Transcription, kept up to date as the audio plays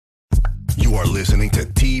You are listening to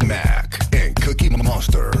T-Mac and Cookie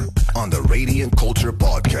Monster on the Radiant Culture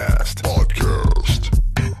Podcast.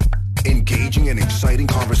 Engaging in exciting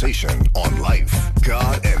conversation on life,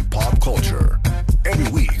 God, and pop culture. Every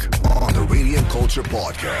week on the Radiant Culture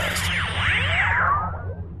Podcast.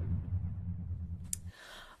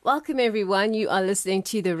 Welcome, everyone. You are listening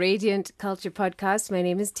to the Radiant Culture Podcast. My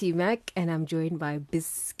name is T-Mac, and I'm joined by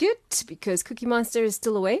Biscuit because Cookie Monster is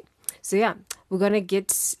still away. So, yeah, we're going to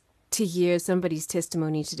get to hear somebody's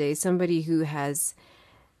testimony today. Somebody who has...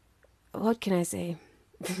 What can I say?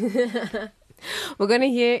 We're going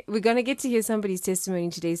to get to hear somebody's testimony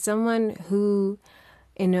today. Someone who,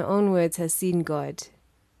 in her own words, has seen God.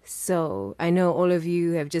 So I know all of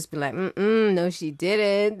you have just been like, no, she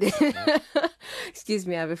didn't. Excuse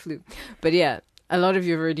me, I have a flu. But yeah, a lot of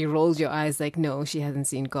you have already rolled your eyes like, no, she hasn't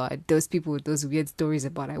seen God. Those people with those weird stories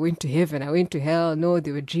about I went to heaven, I went to hell. No,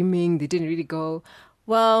 they were dreaming. They didn't really go.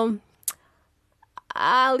 Well,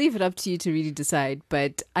 I'll leave it up to you to really decide.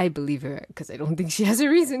 But I believe her because I don't think she has a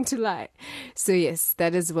reason to lie. So yes,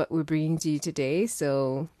 that is what we're bringing to you today.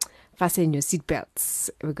 So fasten your seatbelts.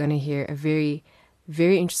 We're going to hear a very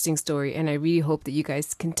interesting story, and I really hope that you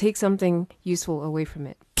guys can take something useful away from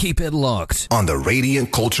it. Keep it locked On the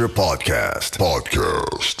Radiant Culture Podcast.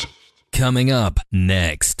 Coming up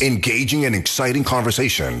next. Engaging in exciting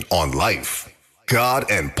conversation on life, God,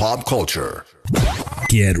 and pop culture.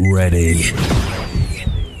 Get ready.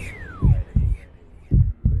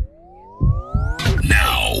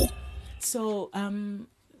 Now. So,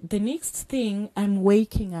 the next thing, I'm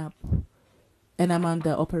waking up and I'm on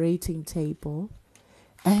the operating table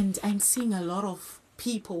and I'm seeing a lot of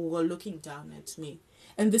people who are looking down at me.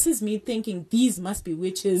 And this is me thinking, these must be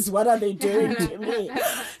witches. What are they doing to me?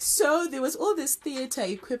 So there was all this theater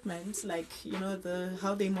equipment, like, you know,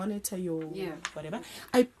 how they monitor your whatever.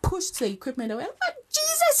 I pushed the equipment away. I'm like,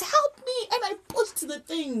 Jesus, help me. And I pushed the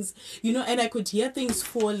things, you know, and I could hear things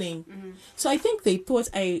falling. Mm-hmm. So I think they thought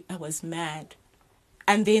I was mad.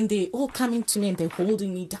 And then they all coming to me and they're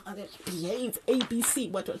holding me down and behave,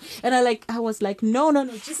 ABC, what. And I was like, no,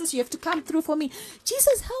 Jesus, you have to come through for me.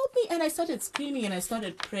 Jesus, help me. And I started screaming and I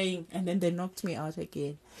started praying. And then they knocked me out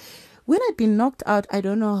again. When I'd been knocked out, I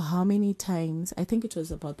don't know how many times. I think it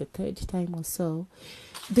was about the third time or so.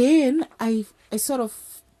 Then I sort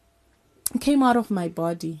of came out of my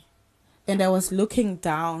body. And I was looking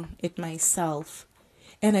down at myself.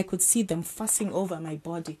 And I could see them fussing over my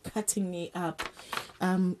body, cutting me up,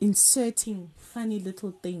 inserting funny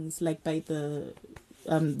little things like by the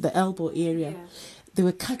elbow area. Yeah. They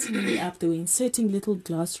were cutting me up. They were inserting little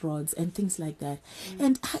glass rods and things like that. Mm.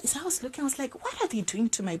 And as I was looking, I was like, what are they doing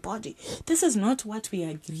to my body? This is not what we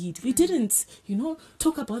agreed. We didn't,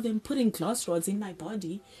 talk about them putting glass rods in my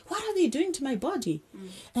body. What are they doing to my body? Mm.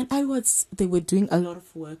 And they were doing a lot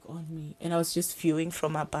of work on me. And I was just viewing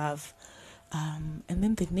from above. And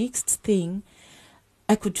then the next thing,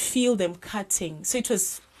 I could feel them cutting. So it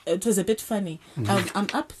was a bit funny. Mm-hmm. I'm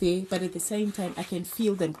up there, but at the same time, I can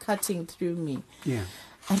feel them cutting through me. Yeah.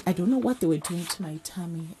 And I don't know what they were doing to my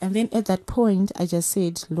tummy. And then at that point, I just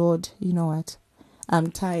said, Lord, you know what?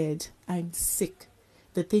 I'm tired. I'm sick.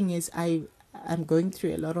 The thing is, I'm going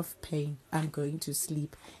through a lot of pain. I'm going to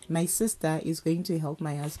sleep. My sister is going to help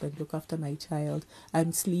my husband look after my child.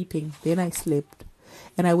 I'm sleeping. Then I slept.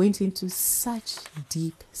 And I went into such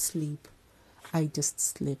deep sleep. I just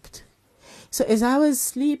slept. So as I was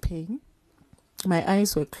sleeping, my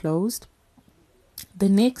eyes were closed. The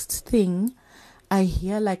next thing, I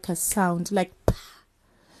hear like a sound, like pah.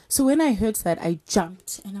 So when I heard that, I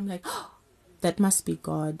jumped. And I'm like, oh, that must be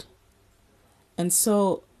God. And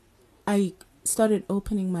so I started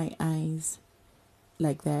opening my eyes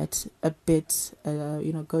like that a bit,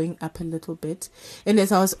 going up a little bit. And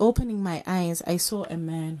as I was opening my eyes, I saw a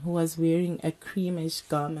man who was wearing a creamish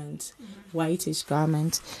garment, whitish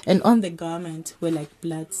garment. And on the garment were like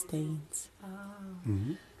blood stains. Oh.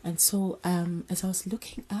 Mm-hmm. And so as I was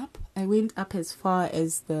looking up, I went up as far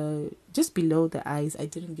as just below the eyes. I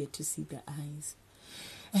didn't get to see the eyes.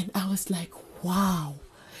 And I was like, wow.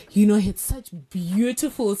 He had such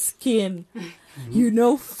beautiful skin,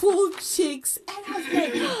 full cheeks. And I was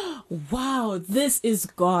like, wow, this is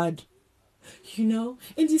God, And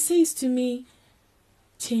he says to me,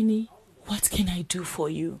 Jenny, what can I do for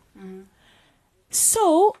you? Mm.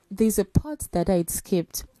 So there's a part that I'd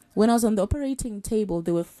skipped. When I was on the operating table,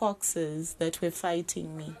 there were foxes that were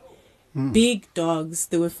fighting me. Big dogs.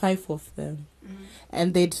 There were 5 of them.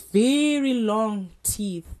 And they had very long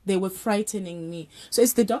teeth. They were frightening me. So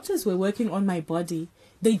as the doctors were working on my body,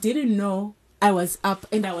 they didn't know I was up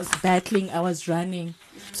and I was battling, I was running.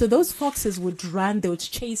 So those foxes would run, they would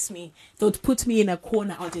chase me, they would put me in a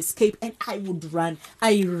corner, I would escape, and I would run.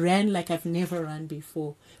 I ran like I've never run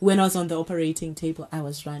before. When I was on the operating table, I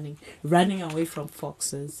was running away from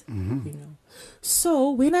foxes, you know.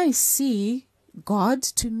 So when I see God,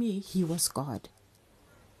 to me, he was God.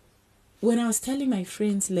 When I was telling my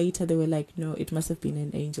friends later, they were like, no, it must have been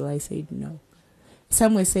an angel. I said, no.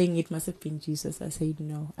 Some were saying it must have been Jesus. I said,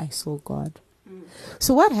 no, I saw God.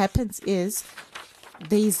 So what happens is,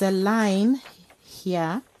 there is a line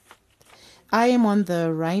here. I am on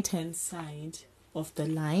the right-hand side of the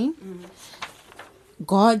line.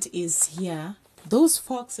 God is here. Those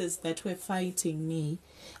foxes that were fighting me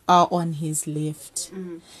are on his left.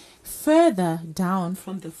 Further down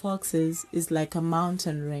from the foxes is like a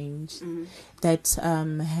mountain range that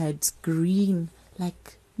had green,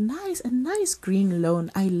 like a nice green lawn.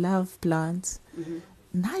 I love plants.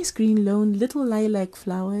 Nice green lawn, little lilac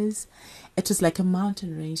flowers. It was like a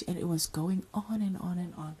mountain range, and it was going on and on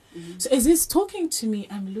and on. So as he's talking to me,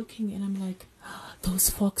 I'm looking and I'm like, those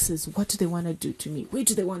foxes, what do they want to do to me? Where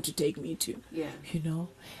do they want to take me to? Yeah. You know?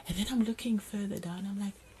 And then I'm looking further down. I'm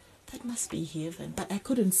like, that must be heaven. But I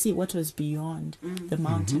couldn't see what was beyond the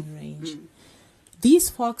mountain range. These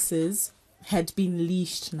foxes had been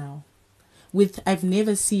leashed now. I've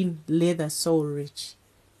never seen leather so rich.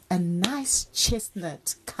 A nice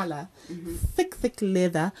chestnut color, thick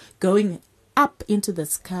leather going up into the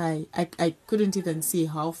sky. I couldn't even see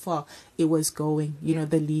how far it was going, you know,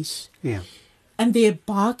 the leash. Yeah. And they're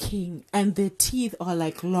barking and their teeth are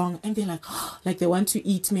like long and they're like, like they want to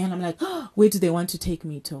eat me. And I'm like, where do they want to take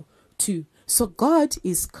me to? So God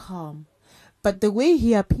is calm. But the way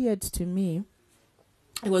he appeared to me,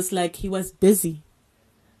 it was like he was busy.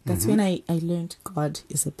 That's when I learned God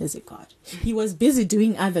is a busy God. He was busy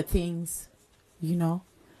doing other things, you know.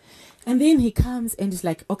 And then he comes and is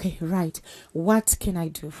like, okay, right, what can I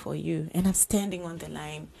do for you? And I'm standing on the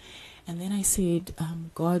line. And then I said,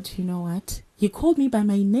 God, you know what? He called me by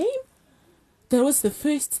my name. That was the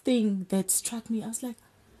first thing that struck me. I was like,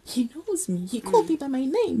 he knows me. He called me by my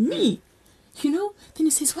name, me. You know? Then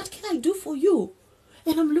he says, what can I do for you?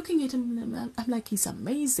 And I'm looking at him and I'm like, he's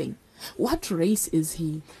amazing. What race is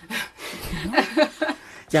he? You know?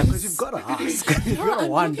 Yeah, because you've got to ask. You've got to I'm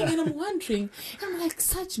wonder. looking and I'm wondering. I'm like,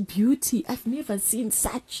 such beauty. I've never seen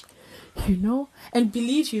such, you know. And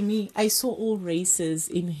believe you me, I saw all races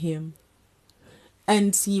in him.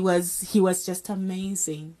 And he was just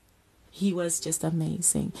amazing. He was just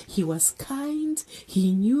amazing. He was kind.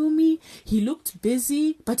 He knew me. He looked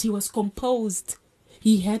busy, but he was composed.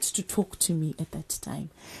 He had to talk to me at that time.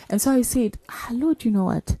 And so I said, Lord, you know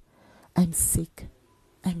what? I'm sick.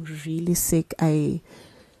 I'm really sick.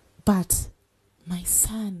 But my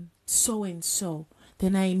son, so and so.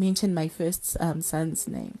 Then I mentioned my first son's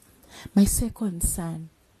name. My second son.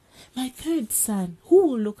 My third son. Who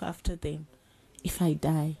will look after them if I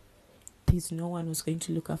die? There's no one who's going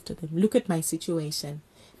to look after them. Look at my situation.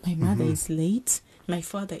 My mother is late. My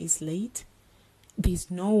father is late.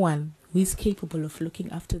 There's no one who is capable of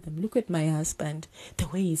looking after them. Look at my husband, the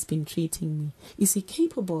way he's been treating me. Is he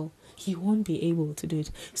capable? He won't be able to do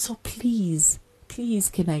it. So please,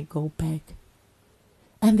 can I go back?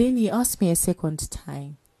 And then he asked me a second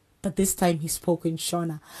time. But this time he spoke in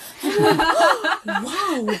Shona.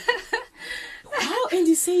 Wow. Wow.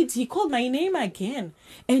 And he called my name again.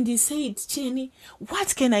 And he said, Jenny,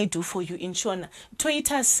 what can I do for you in Shona?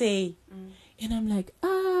 Toita say. And I'm like,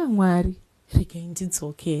 Mwari. It's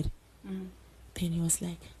okay. Then he was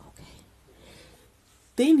like, okay.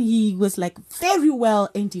 Then he was like, very well,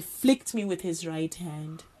 and he flicked me with his right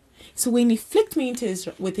hand. So when he flicked me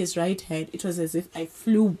with his right hand, it was as if I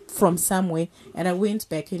flew from somewhere and I went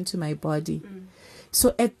back into my body.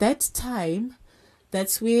 So at that time,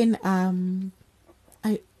 that's when I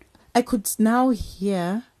could now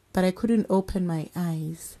hear, but I couldn't open my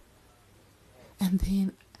eyes. And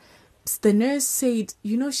then the nurse said,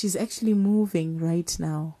 you know, she's actually moving right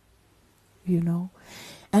now, you know.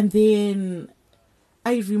 And then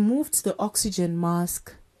I removed the oxygen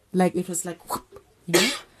mask, like it was like, whoop, you know.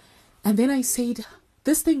 And then I said,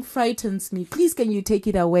 this thing frightens me. Please, can you take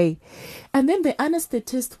it away? And then the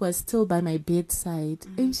anesthetist was still by my bedside.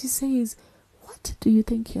 And she says, what do you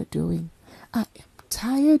think you're doing? I am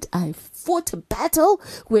tired. I fought a battle.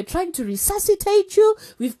 We're trying to resuscitate you.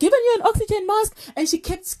 We've given you an oxygen mask. And she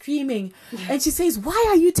kept screaming. And she says, why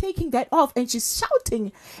are you taking that off? And she's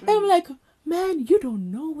shouting. And I'm like, man, you don't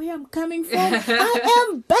know where I'm coming from. I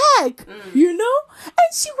am back, you know?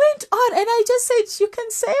 And she went on, and I just said, you can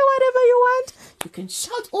say whatever you want. You can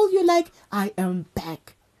shout all you like. I am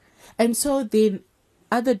back. And so then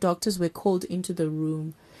other doctors were called into the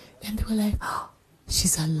room, and they were like, oh,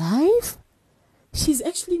 she's alive? She's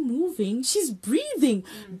actually moving. She's breathing.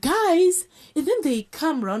 Guys. And then they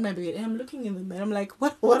come around my bed and I'm looking in the mirror. I'm like,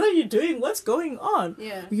 what are you doing? What's going on?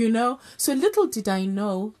 Yeah. You know? So little did I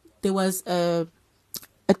know there was a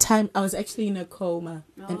time I was actually in a coma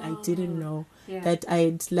and I didn't know that I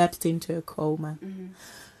had lapsed into a coma. Mm-hmm.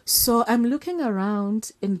 So I'm looking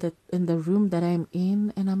around in the room that I'm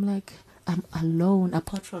in and I'm like, I'm alone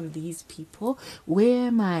apart from these people. Where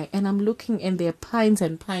am I? And I'm looking and there are pints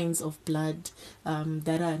and pints of blood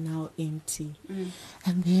that are now empty.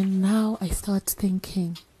 And then now I start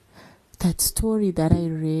thinking, that story that I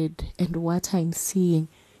read and what I'm seeing,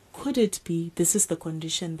 could it be this is the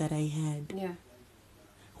condition that I had? Yeah.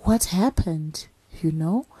 What happened? You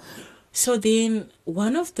know? So then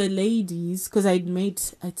one of the ladies, because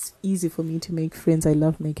it's easy for me to make friends. I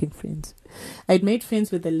love making friends. I'd made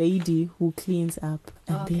friends with a lady who cleans up.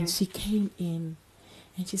 And then she came in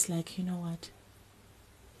and she's like, you know what?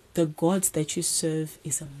 The God that you serve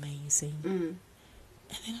is amazing. And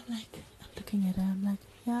then I'm looking at her. I'm like,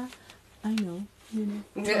 yeah, I know. You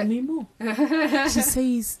know, tell me more. She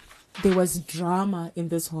says there was drama in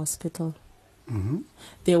this hospital.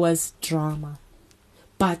 There was drama.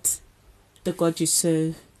 But the God you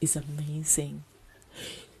serve is amazing.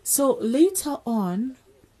 So later on,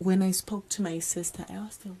 when I spoke to my sister, I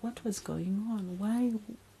asked her what was going on.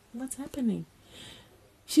 What's happening?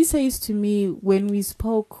 She says to me, when we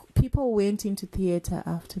spoke, people went into theater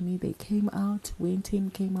after me. They came out,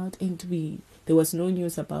 came out, and there was no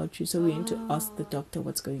news about you. So we went to ask the doctor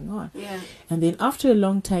what's going on. Yeah. And then after a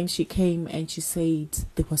long time, she came and she said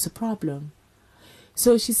there was a problem.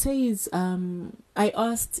 So she says, I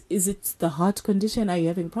asked, is it the heart condition? Are you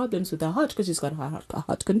having problems with the heart? Because she's got a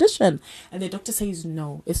heart condition. And the doctor says,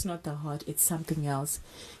 no, it's not the heart. It's something else.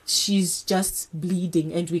 She's just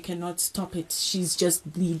bleeding and we cannot stop it. She's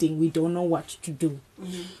just bleeding. We don't know what to do.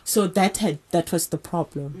 So that was the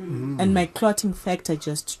problem. And my clotting factor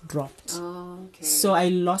just dropped. Oh, okay. So I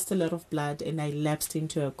lost a lot of blood and I lapsed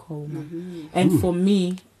into a coma. And for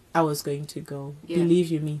me, I was going to go. Yeah. Believe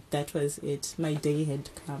you me, that was it. My day had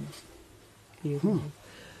come. You know.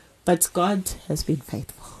 But God has been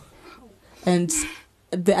faithful. And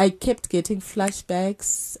I kept getting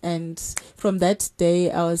flashbacks. And from that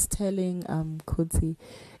day, I was telling Kudzi,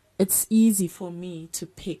 it's easy for me to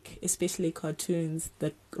pick, especially cartoons,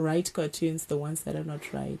 the right cartoons, the ones that are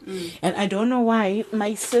not right. And I don't know why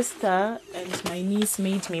my sister and my niece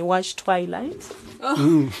made me watch Twilight.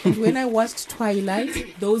 And when I watched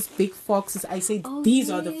Twilight, those big foxes, I said,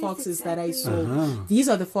 these are the foxes that I saw. These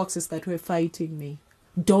are the foxes that were fighting me.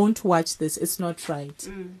 Don't watch this. It's not right.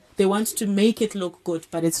 They want to make it look good,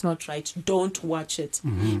 but it's not right. Don't watch it.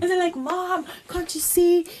 And they're like, Mom, can't you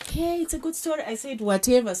see? Hey, it's a good story. I said,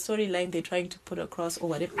 whatever storyline they're trying to put across or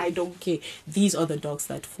whatever, I don't care. These are the dogs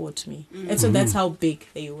that fought me. And so that's how big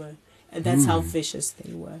they were. And that's how vicious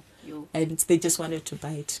they were. And they just wanted to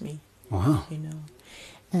bite me. Wow. You know.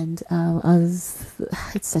 And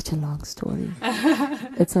it's such a long story.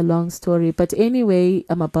 It's a long story. But anyway,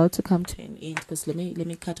 I'm about to come to an end because let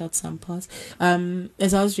me cut out some parts.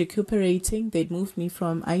 As I was recuperating, they'd moved me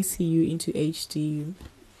from ICU into HDU.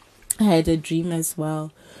 I had a dream as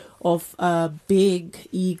well of a big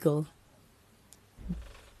eagle.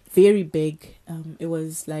 Very big. It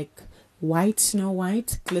was like white, snow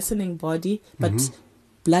white, glistening body, but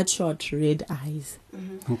bloodshot red eyes.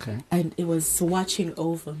 Okay. And it was watching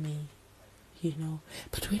over me, you know.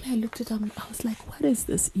 But when I looked at him, I was like, what is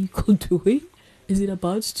this eagle doing? Is it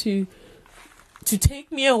about to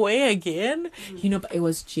take me away again? You know, but it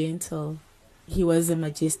was gentle. He was a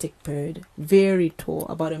majestic bird, very tall,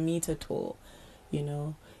 about 1 meter tall, you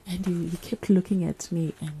know. And he kept looking at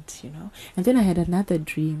me and, and then I had another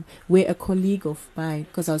dream where a colleague of mine,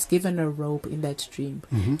 because I was given a rope in that dream,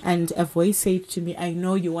 and a voice said to me, I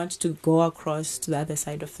know you want to go across to the other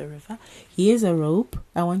side of the river. Here's a rope.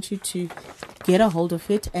 I want you to get a hold of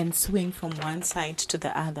it and swing from one side to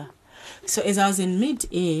the other. So as I was in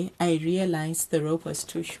mid-air, I realized the rope was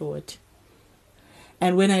too short.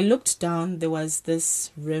 And when I looked down, there was this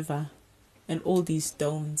river and all these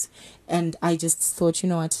stones, and I just thought, you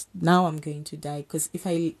know what, now I'm going to die, because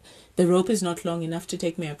the rope is not long enough to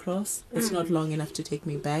take me across, it's not long enough to take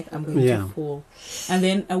me back, I'm going to fall. And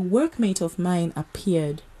then a workmate of mine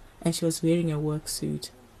appeared, and she was wearing a work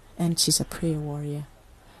suit, and she's a prayer warrior,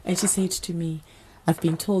 and she said to me, I've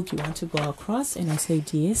been told you want to go across, and I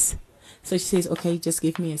said yes. So she says, okay, just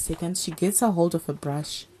give me a second. She gets a hold of a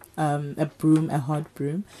brush, a broom, a hot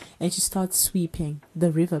broom, and she starts sweeping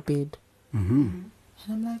the riverbed. And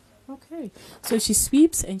I'm like, okay. okay. So she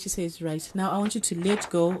sweeps and she says, right, now I want you to let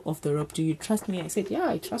go of the rope. Do you trust me? I said, yeah,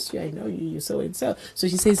 I trust you. I know you, so and so. So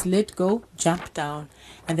she says, let go, jump down.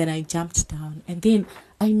 And then I jumped down. And then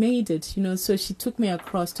I made it, so she took me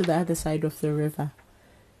across to the other side of the river.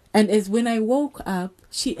 And as when I woke up,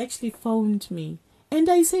 she actually phoned me. And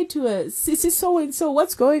I said to her, Sissy, so-and-so,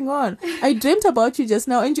 what's going on? I dreamt about you just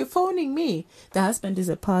now and you're phoning me. The husband is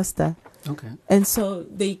a pastor. Okay. And so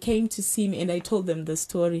they came to see me and I told them the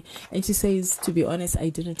story. And she says, to be honest, I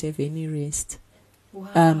didn't have any rest.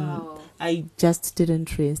 Wow. I just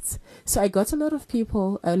didn't rest. So I got a lot of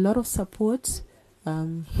people, a lot of support.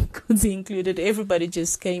 Kuzi included, everybody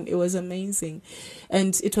just came. It was amazing.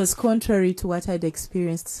 And it was contrary to what I'd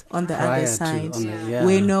experienced on the other side,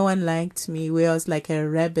 where no one liked me, where I was like a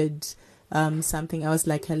rabid something. I was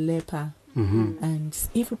like a leper. Mm-hmm. And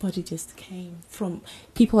everybody just came from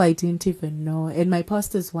people I didn't even know. And my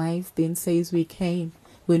pastor's wife then says we came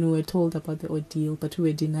when we were told about the ordeal, but we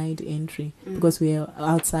were denied entry because we are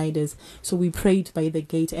outsiders. So we prayed by the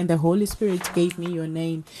gate and the Holy Spirit gave me your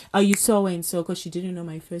name. Are you so and so? Because she didn't know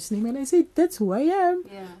my first name. And I said, that's who I am.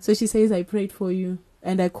 Yeah. So she says, I prayed for you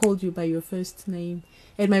and I called you by your first name.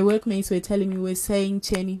 And my workmates were telling me, we're saying,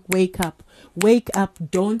 Chenny, wake up,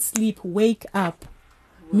 don't sleep, wake up.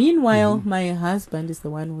 Meanwhile, my husband is the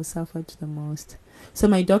one who suffered the most. So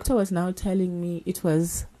my doctor was now telling me it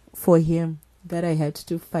was for him that I had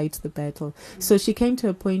to fight the battle. So she came to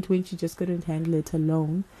a point when she just couldn't handle it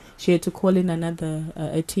alone. She had to call in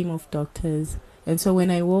a team of doctors. And so when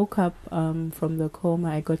I woke up from the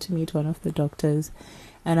coma, I got to meet one of the doctors.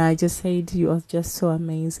 And I just said, you are just so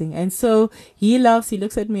amazing. And so he laughs, he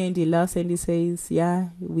looks at me and he laughs and he says, yeah,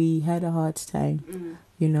 we had a hard time,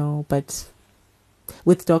 but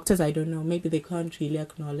with doctors, I don't know. Maybe they can't really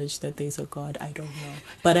acknowledge that there's a God. I don't know.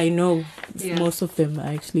 But I know most of them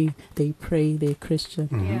actually, they pray, they're Christian.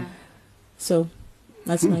 Mm-hmm. Yeah. So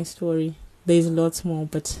that's my story. There's lots more,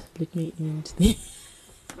 but let me end there.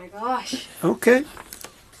 Oh my gosh. Okay.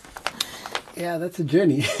 Yeah, that's a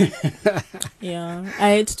journey. Yeah.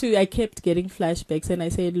 I kept getting flashbacks and I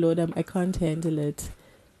said, Lord, I can't handle it.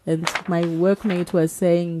 And my workmate was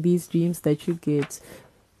saying these dreams that you get,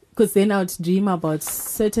 because then I would dream about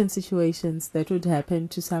certain situations that would happen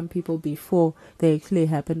to some people before they actually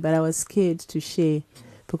happened. But I was scared to share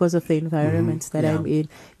because of the environment that I'm in.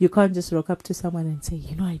 You can't just rock up to someone and say,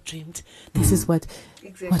 I dreamed. This is what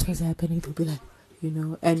was happening. They'll be like,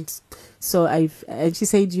 And so and she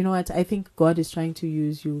said, you know what? I think God is trying to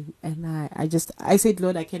use you. And I said,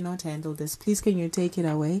 Lord, I cannot handle this. Please, can you take it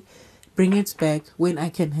away? Bring it back when I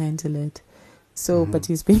can handle it. So, but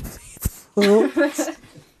he's been faithful.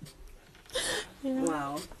 Yeah.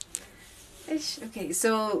 Wow. Okay,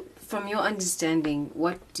 so from your understanding,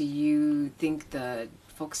 what do you think the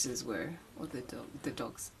foxes were, or the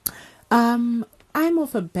dogs? I'm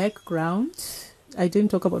of a background. I didn't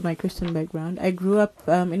talk about my Christian background. I grew up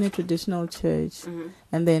in a traditional church,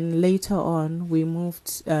 and then later on we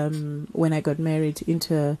moved when I got married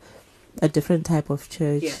into a different type of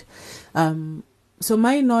church. Yeah. So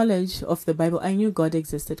my knowledge of the Bible, I knew God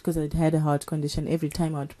existed because I'd had a heart condition. Every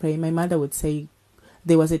time I would pray, my mother would say,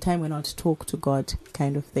 there was a time when I would talk to God,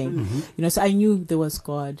 kind of thing. So I knew there was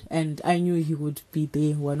God, and I knew He would be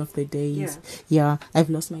there one of the days. Yeah,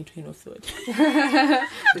 I've lost my train of thought.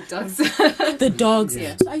 The dogs. The dogs.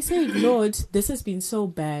 Yeah. So I said, Lord, this has been so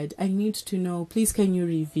bad. I need to know. Please, can you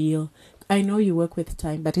reveal? I know you work with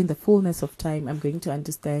time, but in the fullness of time, I'm going to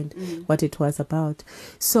understand what it was about.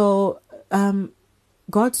 So,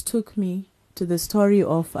 God took me to the story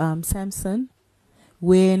of Samson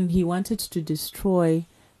when he wanted to destroy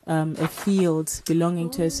a field belonging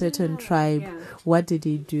to a certain tribe. Yeah. What did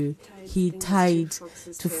he do? He tied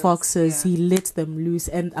to foxes. He let them loose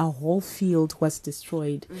and a whole field was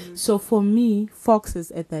destroyed. So for me,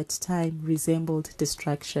 foxes at that time resembled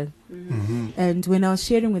destruction. And when I was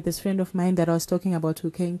sharing with this friend of mine that I was talking about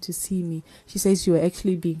who came to see me, she says you are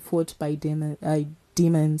actually being fought by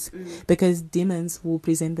demons because demons will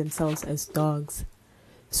present themselves as dogs.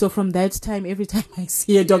 So from that time, every time I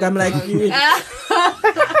see a dog, I'm like,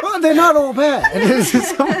 well, they're not all bad.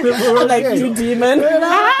 Some people are like, you demon. They're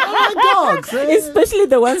dogs. Especially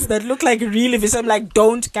the ones that look like really vicious. I'm like,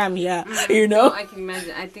 don't come here, No, I can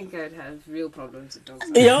imagine. I think I'd have real problems with dogs.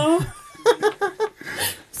 Yeah.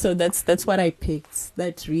 So that's what I picked.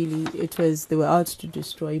 That really, they were out to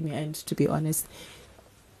destroy me. And to be honest,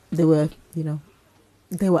 they were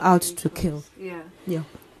out to kill. Yeah. Yeah.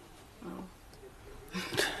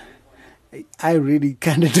 I really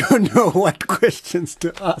kind of don't know what questions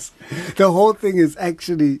to ask. The whole thing is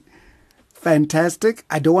actually fantastic.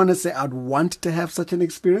 I don't want to say I'd want to have such an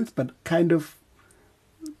experience, but kind of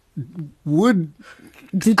would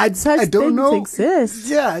Did such I don't things know. exist?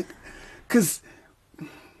 Yeah, because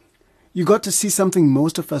you got to see something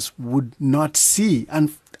most of us would not see.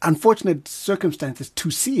 Unfortunate circumstances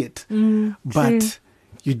to see it, but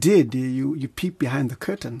you did. You peeped behind the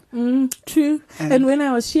curtain. True. And- And when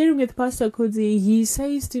I was sharing with Pastor Kudzi, he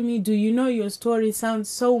says to me, "Do you know your story sounds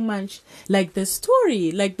so much like the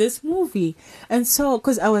story, like this movie?" And so,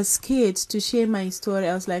 because I was scared to share my story,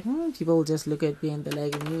 I was like, people will just look at me and they're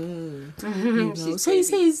like, you know. She's So he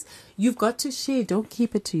crazy. says, "You've got to share. Don't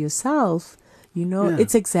keep it to yourself." You know, Yeah.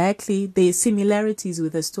 it's exactly the similarities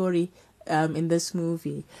with the story in this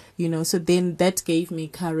movie, you know. So then that gave me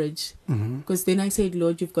courage, because then I said,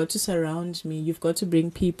 Lord, you've got to surround me. You've got to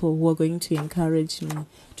bring people who are going to encourage me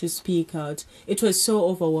to speak out. It was so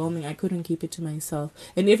overwhelming. I couldn't keep it to myself.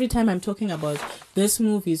 And every time I'm talking about this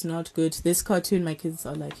movie is not good, this cartoon, my kids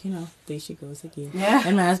are like, you know, there she goes again. Yeah.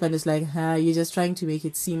 And my husband is like, you're just trying to make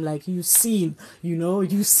it seem like you've seen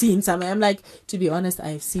something. I'm like, to be honest,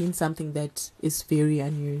 I've seen something that is very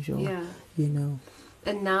unusual, Yeah. you know.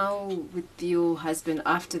 And now with your husband,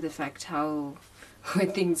 after the fact, how were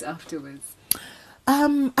things afterwards?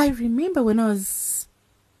 I remember when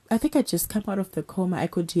I think I just come out of the coma. I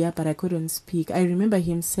could hear, but I couldn't speak. I remember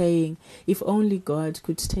him saying, if only God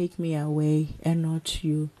could take me away and not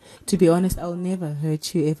you. To be honest, I'll never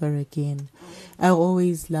hurt you ever again. I'll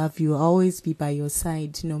always love you. I'll always be by your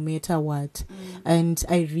side, no matter what. And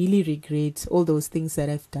I really regret all those things that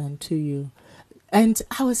I've done to you. And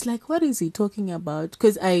I was like, what is he talking about?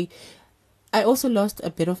 Because I also lost a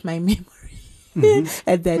bit of my memory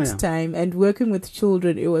at that time. And working with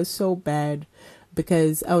children, it was so bad,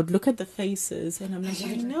 because I would look at the faces and I'm like,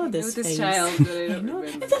 I know this face. child, but I I don't know.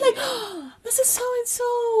 remember. And they're like, oh, Mrs.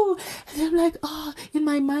 So-and-so. And I'm like, oh, in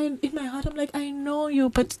my heart, I'm like, I know you,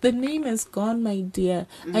 but the name is gone, my dear.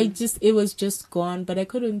 It was just gone, but I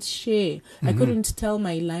couldn't share. I couldn't tell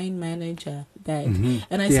my line manager that.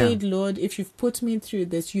 And I said, Lord, if you've put me through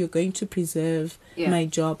this, you're going to preserve my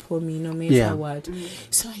job for me, no matter what.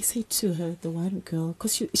 So I said to her, the one girl,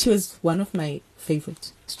 because she was one of my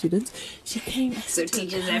favorite students, she came. So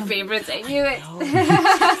teachers are favorites. I knew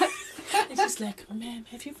it. And she's like, ma'am,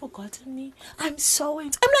 have you forgotten me? I'm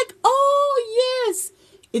so-and-so. I'm like, oh, yes.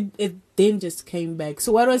 It then just came back.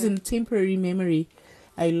 So what was in temporary memory,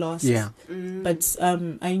 I lost. Yeah. But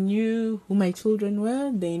I knew who my children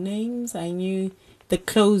were, their names. I knew the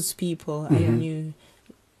close people. I knew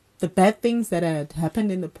the bad things that had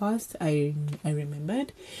happened in the past. I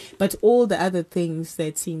remembered. But all the other things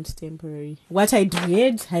that seemed temporary. What I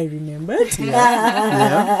did, I remembered. You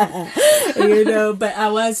know, but I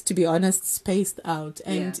was, to be honest, spaced out.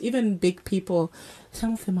 And even big people,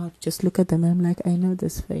 some of them, I'll just look at them and I'm like, I know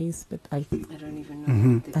this face, but I don't even know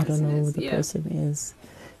who the don't person know who is. the person is.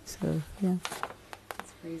 So, yeah.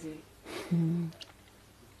 It's crazy.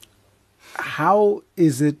 How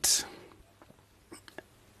is it?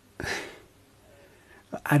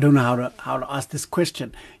 I don't know how to ask this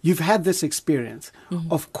question. You've had this experience.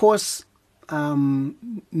 Of course,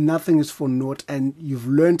 nothing is for naught, and you've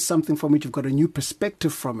learned something from it. You've got a new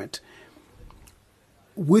perspective from it.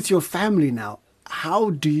 With your family now, how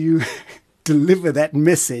do you deliver that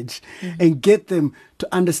message and get them to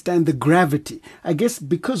understand the gravity? I guess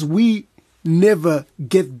because we never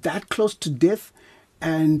get that close to death,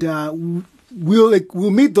 and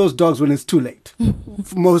we'll meet those dogs when it's too late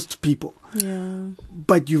for most people. Yeah.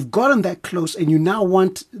 But you've gotten that close, and you now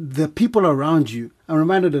want the people around you. I'm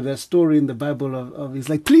reminded of that story in the Bible of it's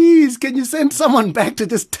like, please, can you send someone back to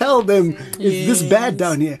just tell them it's this bad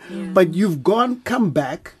down here? But you've come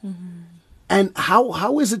back, and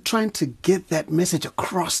how is it trying to get that message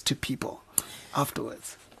across to people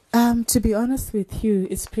afterwards? To be honest with you,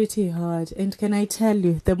 it's pretty hard. And can I tell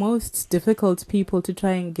you, the most difficult people to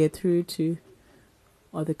try and get through to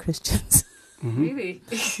are the Christians. Really?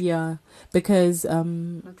 Yeah, because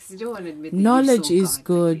Because you don't want to admit that knowledge you saw is God,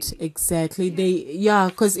 good. but you- Exactly.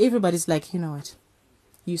 Because everybody's like, you know what?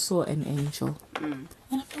 You saw an angel. And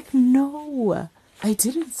I'm like, no, I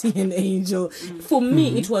didn't see an angel. For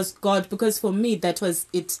me, it was God, because for me, that was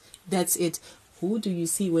it. That's it. Who do you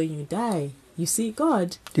see when you die? You see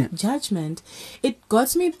God. Yeah. Judgment. It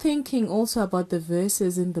got me thinking also about the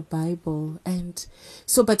verses in the Bible. And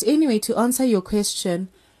so, but anyway, to answer your question,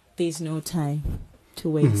 there's no time to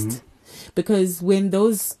waste. Because when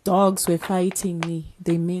those dogs were fighting me,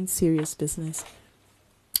 they meant serious business.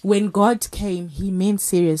 When God came, he meant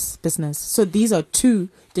serious business. So these are two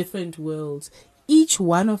different worlds. Each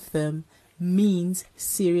one of them means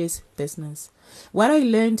serious business. What I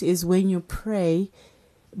learned is when you pray,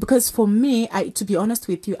 because for me, to be honest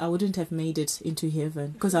with you, I wouldn't have made it into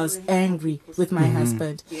heaven because I was angry with my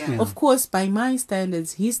husband. Yeah. Of course, by my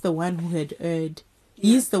standards, he's the one who had erred.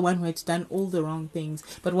 He's the one who had done all the wrong things.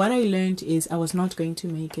 But what I learned is I was not going to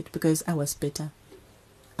make it because I was bitter.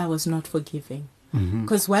 I was not forgiving.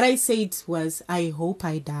 Because what I said was, I hope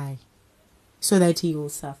I die so that he will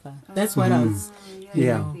suffer. That's what I was, you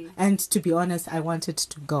know. And to be honest, I wanted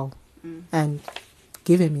to go and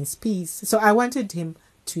give him his peace. So I wanted him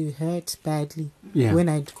to hurt badly when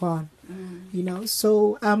I'd gone, you know.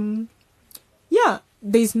 So,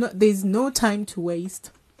 there's no time to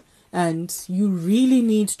waste. And you really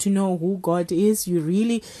need to know who God is. You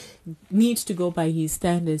really need to go by his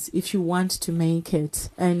standards if you want to make it.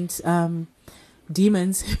 And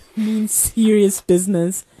demons mean serious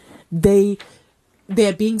business. They're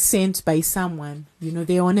being sent by someone. You know,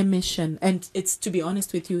 they're on a mission. And it's, to be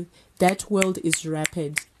honest with you, that world is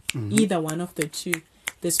rapid. Either one of the two.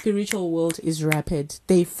 The spiritual world is rapid.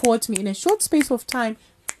 They fought me in a short space of time.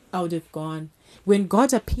 I would have gone. When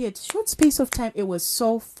God appeared, short space of time, it was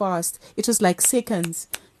so fast. It was like seconds,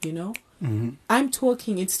 you know. I'm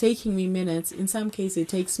talking, it's taking me minutes. In some cases, it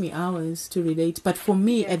takes me hours to relate. But for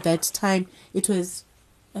me, at that time, it was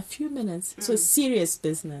a few minutes. So serious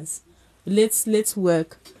business. Let's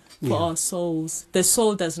work for our souls. The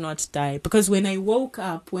soul does not die. Because when I woke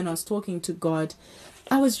up, when I was talking to God,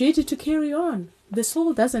 I was ready to carry on. The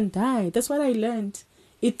soul doesn't die. That's what I learned.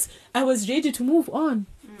 I was ready to move on,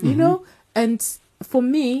 you know. And for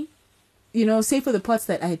me, you know, say for the parts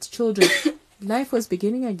that I had children, life was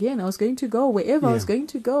beginning again. I was going to go wherever I was going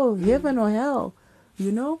to go, heaven or hell,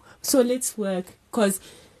 you know. So let's work, because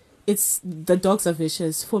the dogs are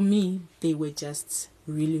vicious. For me, they were just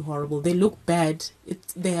really horrible. They look bad.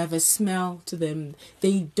 They have a smell to them.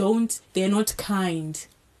 They're not kind.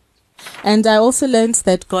 And I also learned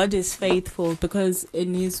that God is faithful, because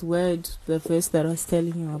in his word, the verse that I was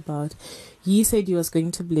telling you about, he said he was going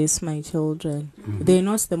to bless my children. They're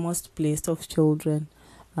not the most blessed of children,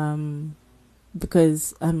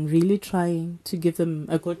 because I'm really trying to give them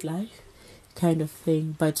a good life kind of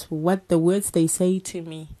thing. But what the words they say to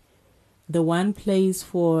me, the one plays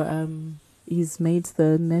for, he's made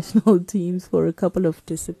the national teams for a couple of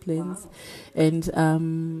disciplines. And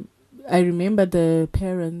I remember the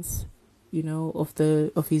parents, you know,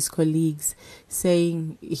 of his colleagues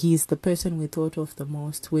saying he's the person we thought of the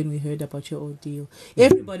most when we heard about your ordeal.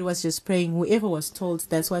 Everybody was just praying. Whoever was told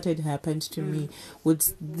that's what had happened to me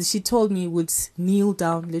she told me would kneel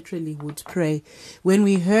down, literally would pray. When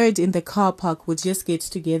we heard in the car park, would just get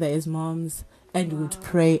together as moms and would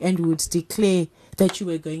pray and would declare that you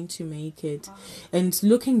were going to make it. And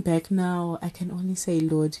looking back now, I can only say,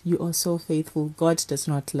 Lord, you are so faithful. God does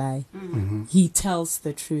not lie. He tells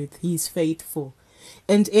the truth. He's faithful.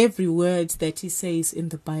 And every word that he says in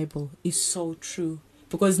the Bible is so true.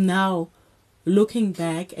 Because now, looking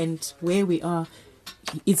back and where we are,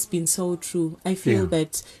 it's been so true. I feel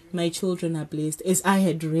that my children are blessed, as I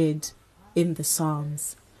had read in the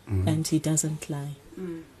Psalms. And he doesn't lie.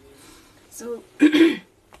 So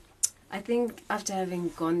I think after having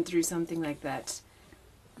gone through something like that,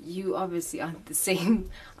 you obviously aren't the same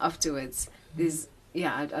afterwards.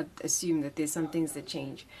 I'd assume that there's some things that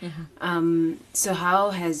change. So how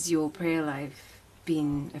has your prayer life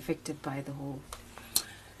been affected by the whole?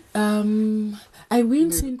 I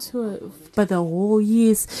went into it, but the whole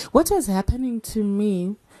years, what was happening to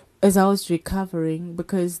me as I was recovering,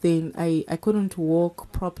 because then I couldn't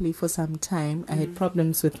walk properly for some time. I had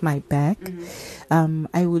problems with my back.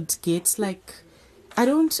 I would get like, I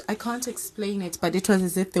can't explain it, but it was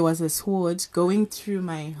as if there was a sword going through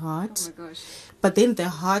my heart. Oh my gosh. But then the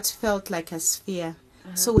heart felt like a sphere.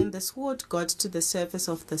 So when the sword got to the surface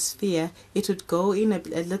of the sphere, it would go in a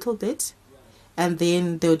little bit, and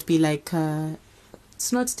then there would be like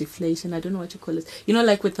it's not deflation, I don't know what you call it. You know,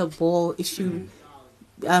 like with a ball, if you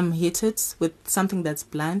hit it with something that's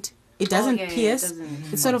blunt, it doesn't pierce.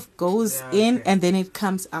 It sort of goes in and then it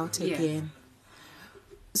comes out again.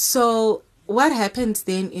 So what happens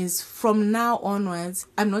then is, from now onwards,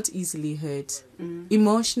 I'm not easily hurt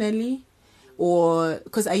emotionally, or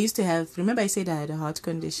because I used to have, remember I said I had a heart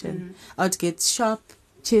condition, I would get sharp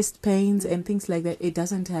chest pains and things like that. It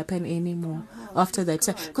doesn't happen anymore after that.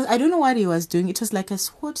 Because I don't know what he was doing. It was like a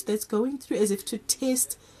sword that's going through, as if to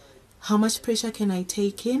test how much pressure can I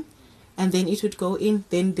take in, and then it would go in,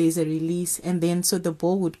 then there's a release, and then so the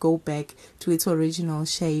ball would go back to its original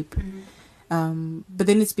shape. But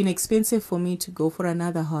then it's been expensive for me to go for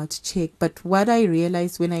another heart check. But what I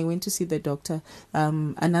realized when I went to see the doctor,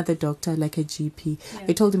 another doctor, like a GP,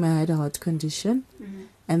 I told him I had a heart condition,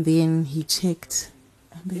 and then he checked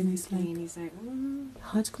And then he's like, and he's like,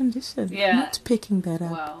 heart condition. Yeah. Not picking that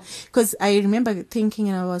up. wow. Because I remember thinking,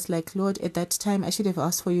 and I was like, Lord, at that time, I should have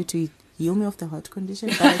asked for you to heal me of the heart condition,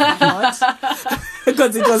 but I forgot.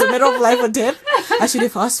 Because it was a matter of life or death. I should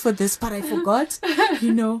have asked for this, but I forgot,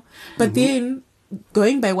 you know. But then,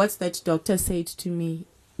 going by what that doctor said to me,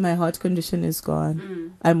 my heart condition is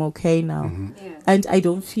gone. I'm okay now. Yeah. And I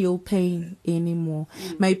don't feel pain anymore.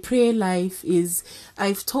 My prayer life is,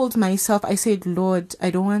 I've told myself, I said, Lord, I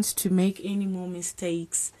don't want to make any more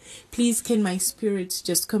mistakes. Please, can my spirit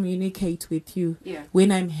just communicate with you? Yeah.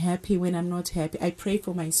 When I'm happy, when I'm not happy. I pray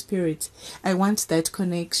for my spirit. I want that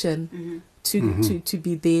connection to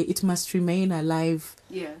be there. It must remain alive.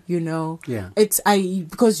 Yeah. You know. Yeah.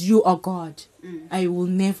 Because you are God. I will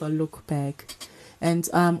never look back. And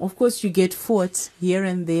of course, you get fought here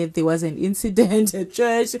and there. There was an incident at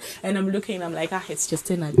church, and I'm looking, I'm like, it's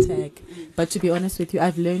just an attack. But to be honest with you,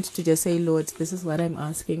 I've learned to just say, Lord, this is what I'm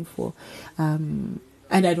asking for. And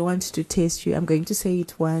I don't want to test you. I'm going to say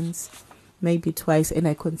it once, maybe twice, and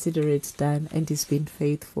I consider it done, and He's been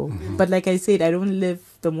faithful. But like I said, I don't live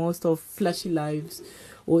the most of flashy lives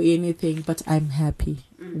or anything, but I'm happy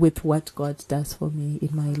with what God does for me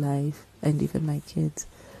in my life and even my kids.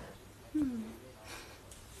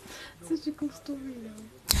 Such a cool story,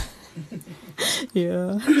 though.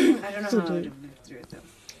 Yeah. I don't know how I would have lived through it,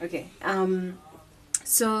 though. Okay.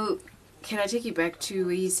 So, can I take you back to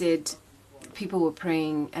where you said people were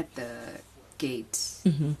praying at the gate?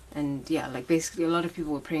 And yeah, like basically a lot of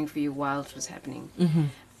people were praying for you while it was happening.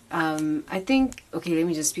 I think, okay, let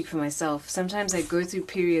me just speak for myself. Sometimes I go through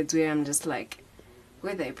periods where I'm just like,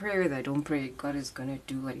 whether I pray or whether I don't pray, God is going to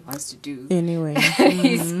do what He wants to do. Anyway.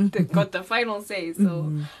 He's got the final say,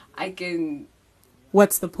 so I can...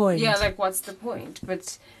 What's the point? Yeah, like, what's the point?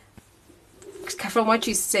 But from what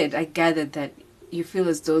you said, I gathered that you feel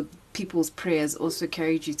as though people's prayers also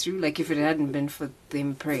carried you through. Like, if it hadn't been for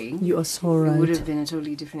them praying, You are so right. it would have been a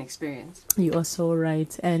totally different experience. You are so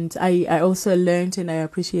right. And I also learned and I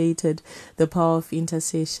appreciated the power of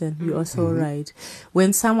intercession. You are so right.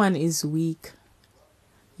 When someone is weak,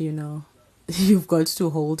 you know, you've got to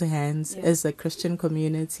hold hands as a Christian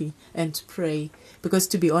community and pray. Because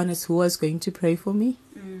to be honest, who was going to pray for me?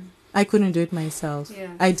 I couldn't do it myself.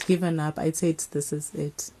 Yeah. I'd given up. I'd said, this is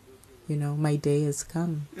it. You know, my day has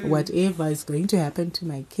come. Whatever is going to happen to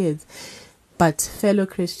my kids. But fellow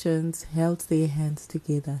Christians held their hands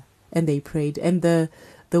together and they prayed. And the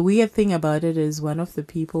weird thing about it is one of the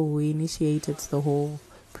people who initiated the whole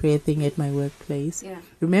prayer thing at my workplace. Yeah.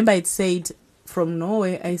 Remember, it said from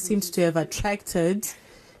Norway, I seemed to have attracted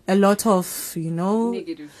a lot of, you know,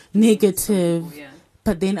 negative. Yeah.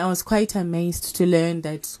 But then I was quite amazed to learn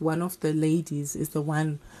that one of the ladies is the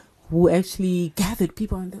one who actually gathered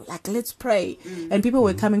people and they were like, let's pray. And people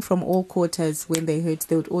were coming from all quarters. When they heard,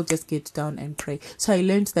 they would all just get down and pray. So I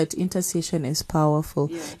learned that intercession is powerful.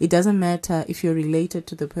 Yeah. It doesn't matter if you're related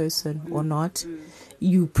to the person or not.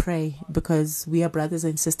 You pray because we are brothers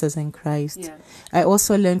and sisters in Christ. Yeah. I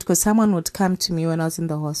also learned because someone would come to me when I was in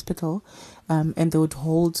the hospital and they would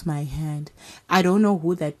hold my hand. I don't know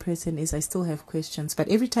who that person is. I still have questions. But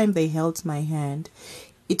every time they held my hand,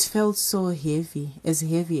 it felt so heavy as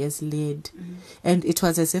lead. And it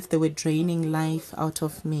was as if they were draining life out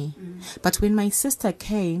of me. But when my sister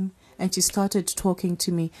came and she started talking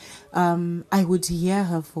to me, I would hear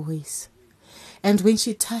her voice. And when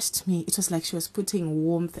she touched me, it was like she was putting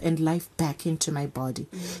warmth and life back into my body.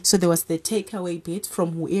 So there was the takeaway bit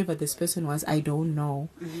from whoever this person was, I don't know.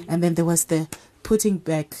 And then there was the putting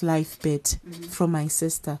back life bit from my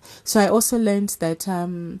sister. So I also learned that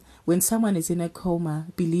when someone is in a coma,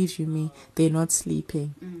 believe you me, they're not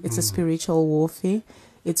sleeping. It's a spiritual warfare.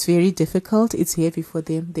 It's very difficult. It's heavy for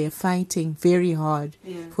them. They're fighting very hard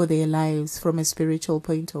for their lives from a spiritual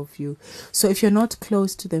point of view. So if you're not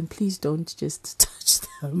close to them, please don't just touch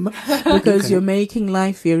them because you're making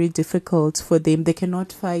life very difficult for them. They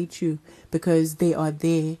cannot fight you because they are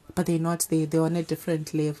there, but they're not there. They're on a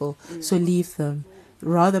different level. So leave them.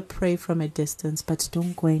 Rather pray from a distance, but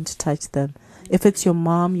don't go and touch them. If it's your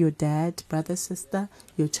mom, your dad, brother, sister,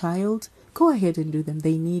 your child, go ahead and do them.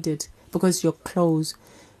 They need it because you're close.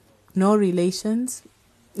 No relations.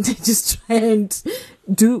 Just try and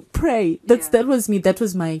pray. That was me. That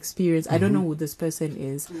was my experience. I don't know who this person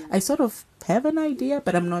is. I sort of have an idea,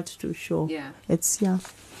 but I'm not too sure. Yeah. It's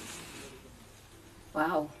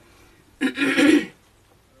Wow.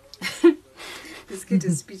 This kid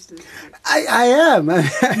is speechless. I am.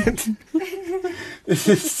 This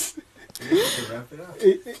is,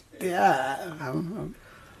 yeah.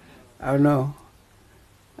 I don't know.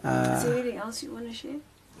 Is there anything else you want to share?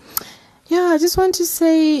 Yeah, I just want to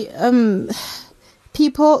say,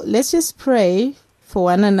 people, let's just pray for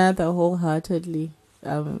one another wholeheartedly.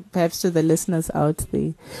 Perhaps to the listeners out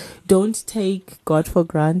there, don't take God for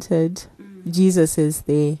granted. Jesus is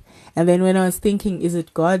there. And then when I was thinking, is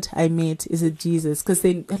it God I met? Is it Jesus? Because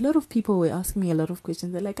then a lot of people were asking me a lot of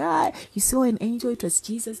questions. They're like, you saw an angel, it was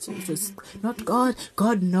Jesus, it was not God.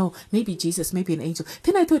 God, no. Maybe Jesus, maybe an angel.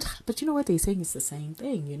 Then I thought, but you know what they're saying is the same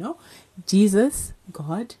thing, you know? Jesus,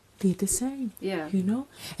 God, they're the same, you know?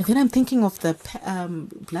 And then I'm thinking of the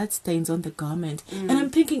blood stains on the garment. And I'm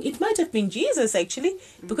thinking it might have been Jesus, actually,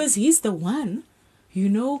 because he's the one, you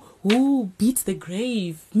know, who beat the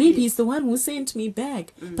grave. Maybe he's the one who sent me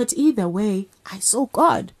back. But either way, I saw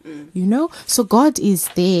God, you know. So God is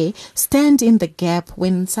there. Stand in the gap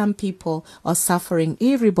when some people are suffering.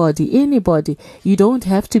 Everybody, anybody. You don't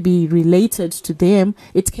have to be related to them.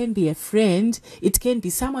 It can be a friend. It can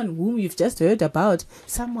be someone whom you've just heard about.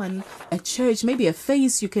 Someone at church. Maybe a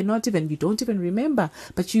face you don't even remember.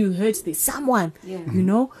 But you heard there's someone, you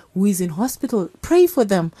know, who is in hospital. Pray for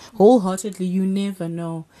them wholeheartedly. You never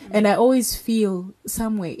know. And I always feel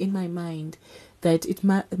somewhere in my mind that it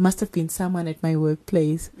must have been someone at my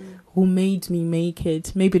workplace who made me make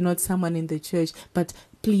it. Maybe not someone in the church, but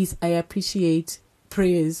please, I appreciate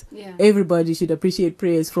prayers. Everybody should appreciate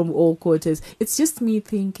prayers from all quarters. It's just me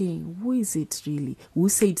thinking, who is it really? Who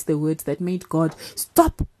said the words that made God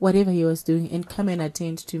stop whatever he was doing and come and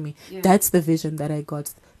attend to me? That's the vision that I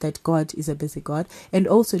got, that God is a busy God. And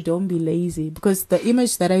also, don't be lazy, because the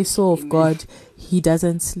image that I saw of God, he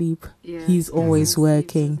doesn't sleep. He's always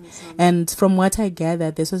working. And from what I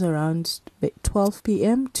gathered, this was around 12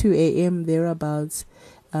 p.m., 2 a.m., thereabouts.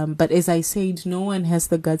 But as I said, no one has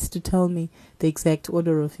the guts to tell me the exact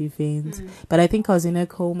order of events. But I think I was in a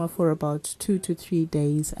coma for about 2 to 3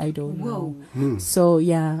 days. I don't know. So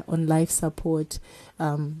yeah, on life support.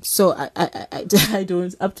 So I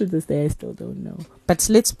don't, up to this day, I still don't know. But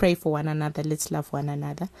let's pray for one another. Let's love one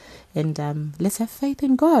another. And let's have faith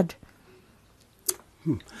in God.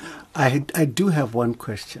 I do have one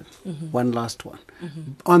question, one last one.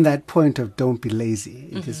 On that point of don't be lazy,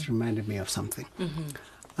 it just reminded me of something.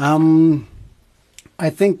 I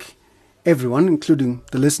think everyone, including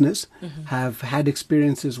the listeners, have had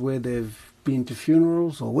experiences where they've been to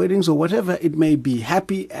funerals or weddings or whatever it may be,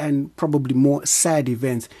 happy and probably more sad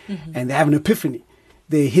events, and they have an epiphany.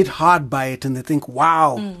 They hit hard by it and they think,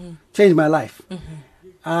 wow, changed my life.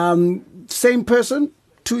 Same person,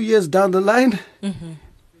 2 years down the line,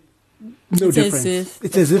 no difference.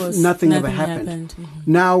 It's as if nothing ever happened.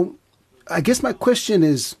 Now, I guess my question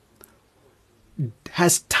is,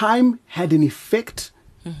 has time had an effect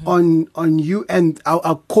on you? And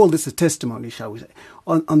I'll call this a testimony, shall we say,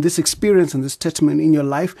 on this experience and this testimony in your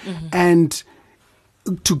life. And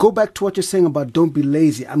to go back to what you're saying about don't be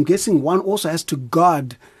lazy, I'm guessing one also has to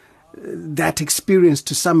guard that experience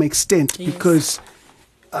to some extent, because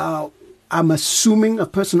I'm assuming a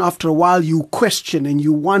person, after a while, you question and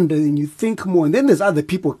you wonder and you think more. And then there's other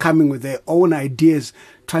people coming with their own ideas,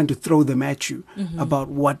 trying to throw them at you about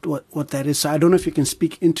what that is. So I don't know if you can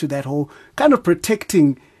speak into that whole kind of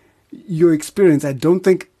protecting your experience. I don't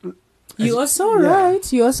think... You are so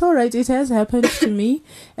right. You are so right. It has happened to me.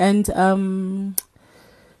 And,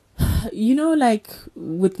 you know, like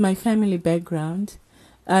with my family background,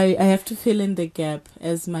 I have to fill in the gap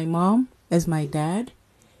as my mom, as my dad.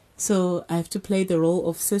 So I have to play the role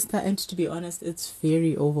of sister, and to be honest, it's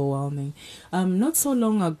very overwhelming. Not so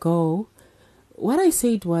long ago, what I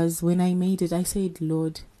said was, when I made it, I said,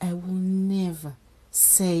 Lord, I will never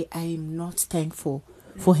say I'm not thankful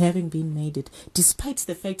for having been made it, despite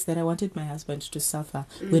the fact that I wanted my husband to suffer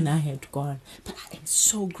when I had gone. But I am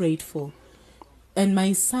so grateful. And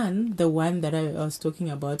my son, the one that I was talking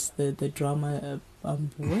about, the drama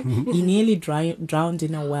boy, he nearly drowned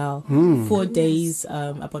in a well 4 days,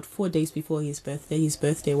 about 4 days before his birthday. His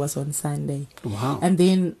birthday was on Sunday. Wow. And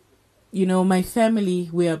then, you know, my family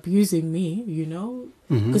were abusing me, you know,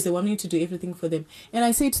 because they want me to do everything for them. And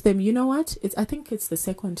I said to them, you know what? I think it's the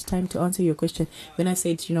second time to answer your question. When I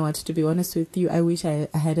said, you know what, to be honest with you, I wish I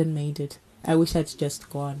hadn't made it. I wish I'd just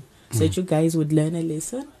gone. So that you guys would learn a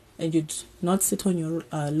lesson and you'd not sit on your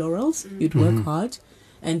laurels. You'd work hard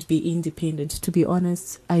and be independent. To be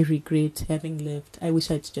honest, I regret having lived. I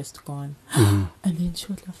wish I'd just gone. And then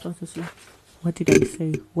shortly after, I was like, what did I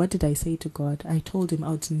say? What did I say to God? I told him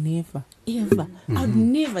I would never, ever, I would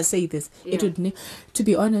never say this. It would to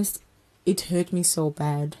be honest, it hurt me so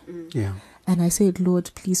bad. Yeah. And I said,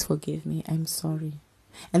 Lord, please forgive me. I'm sorry.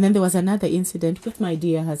 And then there was another incident with my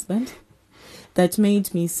dear husband that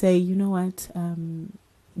made me say, you know what?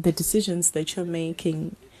 The decisions that you're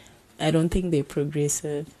making, I don't think they're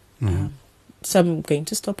progressive. So I'm going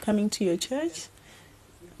to stop coming to your church.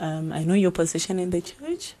 I know your position in the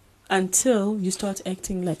church until you start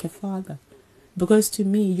acting like a father. Because to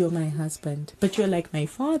me, you're my husband, but you're like my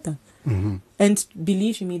father. Mm-hmm. And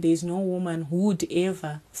believe me, there's no woman who would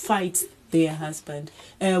ever fight their husband.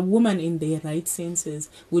 A woman in their right senses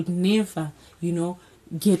would never,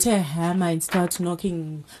 get a hammer and start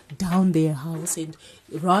knocking down their house, and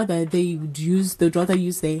rather they'd rather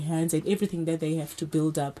use their hands and everything that they have to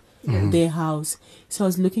build up their house. So I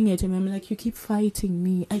was looking at him, I'm like, you keep fighting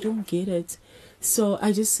me. I don't get it. So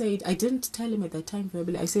I just said, I didn't tell him at that time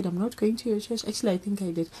verbally. I said, I'm not going to your church. Actually, I think I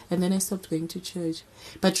did. And then I stopped going to church.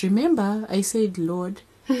 But remember, I said, Lord,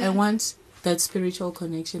 I want that spiritual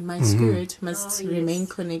connection. My spirit must remain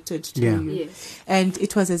connected to you. Yes. And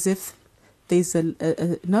it was as if there's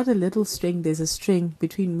not a little string, there's a string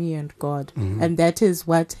between me and God. And that is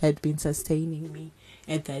what had been sustaining me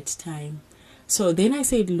at that time. So then I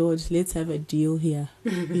said, Lord, let's have a deal here.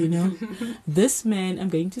 This man, I'm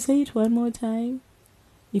going to say it one more time.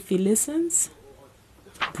 If he listens,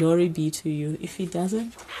 glory be to you. If he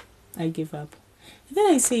doesn't, I give up. And then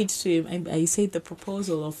I said to him, I said the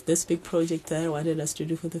proposal of this big project that I wanted us to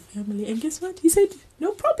do for the family. And guess what? He said,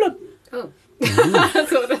 no problem. Oh.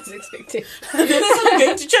 That's what I was expecting. And then I started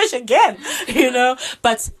going to church again,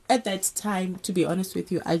 But at that time, to be honest with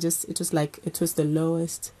you, it was the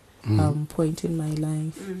lowest point in my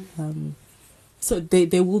life. So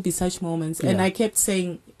there will be such moments. Yeah. And I kept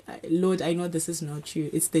saying, Lord, I know this is not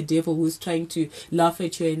you. It's the devil who's trying to laugh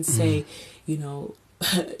at you and say,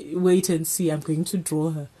 wait and see, I'm going to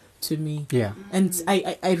draw her to me. Yeah. And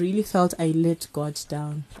I really felt I let God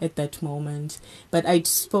down at that moment. But I'd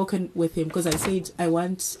spoken with him because I said, I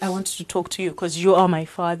want to talk to you because you are my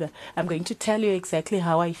father. I'm going to tell you exactly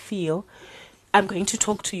how I feel. I'm going to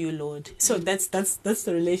talk to you, Lord. So that's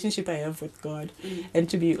the relationship I have with God. And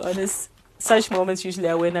to be honest, such moments usually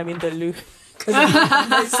are when I'm in the loo. Because I'm by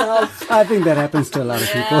myself. I think that happens to a lot of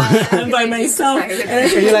people. I'm by myself.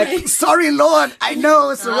 And you're like, sorry, Lord, I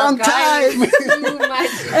know it's the wrong time.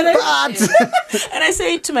 And I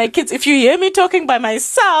say to my kids, if you hear me talking by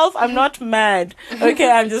myself, I'm not mad.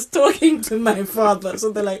 Okay, I'm just talking to my father.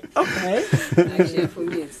 So they're like, okay. Actually, for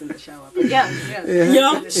me, it's in the shower. But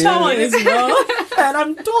Shower is and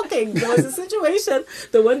I'm talking. There was a situation,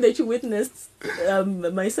 the one that you witnessed,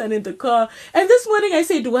 my son in the car. And this morning I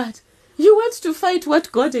said, what? You want to fight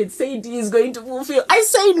what God had said he is going to fulfill? I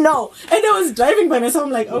say no. And I was driving by myself.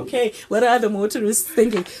 I'm like, okay, what are the motorists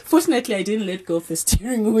thinking? Fortunately, I didn't let go of the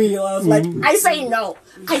steering wheel. I was like, I say no.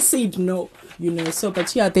 I said no. So,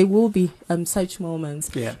 but yeah, there will be such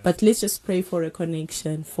moments. Yeah. But let's just pray for a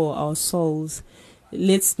connection for our souls.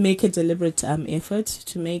 Let's make a deliberate effort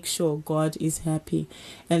to make sure God is happy.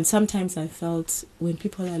 And sometimes I felt when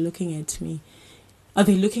people are looking at me, are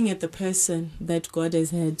they looking at the person that God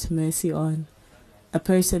has had mercy on? A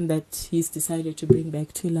person that He's decided to bring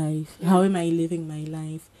back to life? How am I living my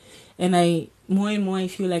life? And more and more I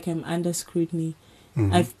feel like I'm under scrutiny.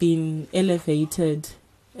 I've been elevated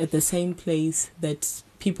at the same place that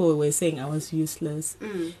people were saying I was useless.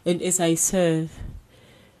 And as I serve,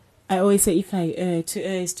 I always say, if I err, to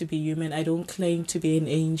err is to be human. I don't claim to be an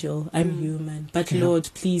angel. I'm human. But Lord,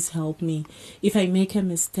 please help me. If I make a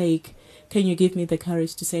mistake, can you give me the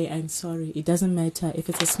courage to say, I'm sorry? It doesn't matter if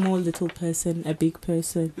it's a small little person, a big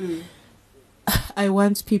person. I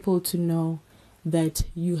want people to know that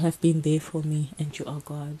you have been there for me and you are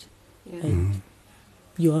God. Yeah. And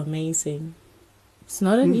you're amazing. It's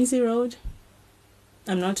not an easy road.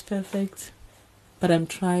 I'm not perfect. But I'm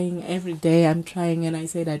trying every day. I'm trying, and I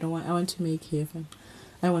said I want to make heaven.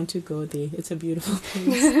 I want to go there. It's a beautiful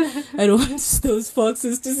place. I don't want those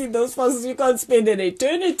foxes to see those foxes. You can't spend an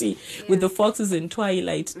eternity with the foxes in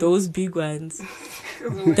Twilight. Those big ones,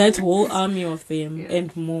 that whole army of them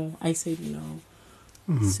and more. I said no.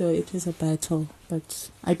 So it was a battle,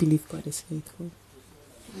 but I believe God is faithful.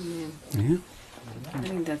 Yeah. I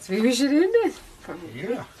think that's where we should end it.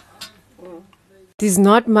 Yeah. There's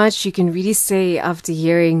not much you can really say after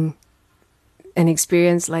hearing an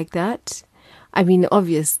experience like that. I mean,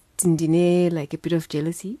 obvious, Tindine, like a bit of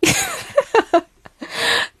jealousy.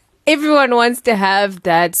 Everyone wants to have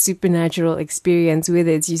that supernatural experience,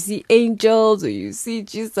 whether it's you see angels or you see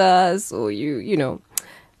Jesus or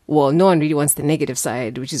well, no one really wants the negative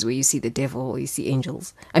side, which is where you see the devil or you see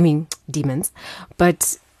angels. I mean, demons.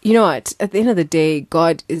 But you know what? At the end of the day,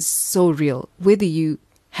 God is so real. Whether you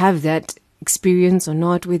have that experience or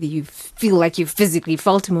not, whether you feel like you physically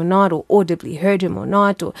felt him or not, or audibly heard him or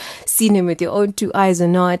not, or seen him with your own two eyes or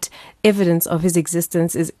not, evidence of his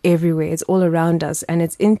existence is everywhere. It's all around us, and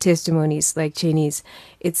it's in testimonies like Cheney's.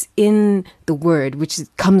 It's in the word, which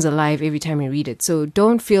comes alive every time you read it. So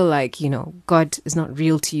don't feel like, God is not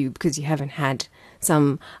real to you because you haven't had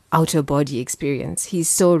some outer body experience. He's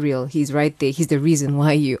so real. He's right there. He's the reason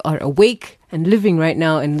why you are awake and living right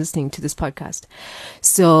now and listening to this podcast.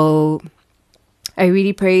 So I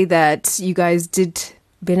really pray that you guys did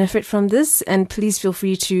benefit from this, and please feel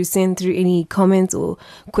free to send through any comments or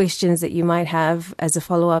questions that you might have as a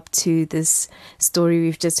follow-up to this story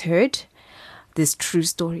we've just heard, this true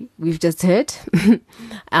story we've just heard.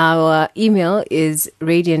 Our email is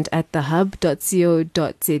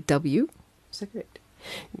radiant@thehub.co.zw.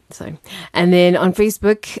 Sorry. And then on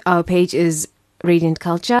Facebook, our page is Radiant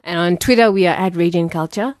Culture, and on Twitter we are at Radiant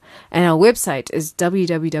Culture, and our website is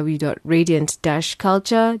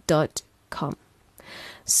www.radiant-culture.com.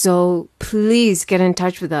 So please get in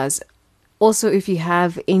touch with us. Also, if you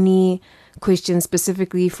have any questions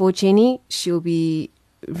specifically for Cheney, she'll be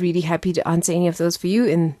really happy to answer any of those for you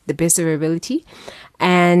in the best of her ability.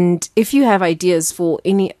 And if you have ideas for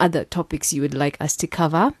any other topics you would like us to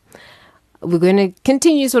cover, we're going to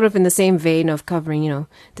continue sort of in the same vein of covering,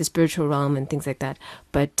 the spiritual realm and things like that.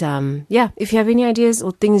 But if you have any ideas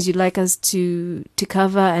or things you'd like us to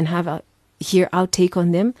cover and hear our take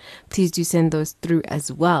on them, please do send those through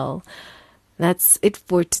as well. That's it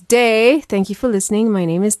for today. Thank you for listening. My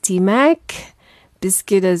name is T-Mac.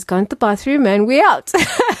 Biscuit has gone to the bathroom and we're out.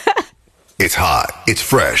 It's hot, it's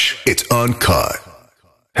fresh, it's uncut.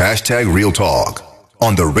 #Real Talk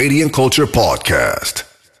on the Radiant Culture Podcast.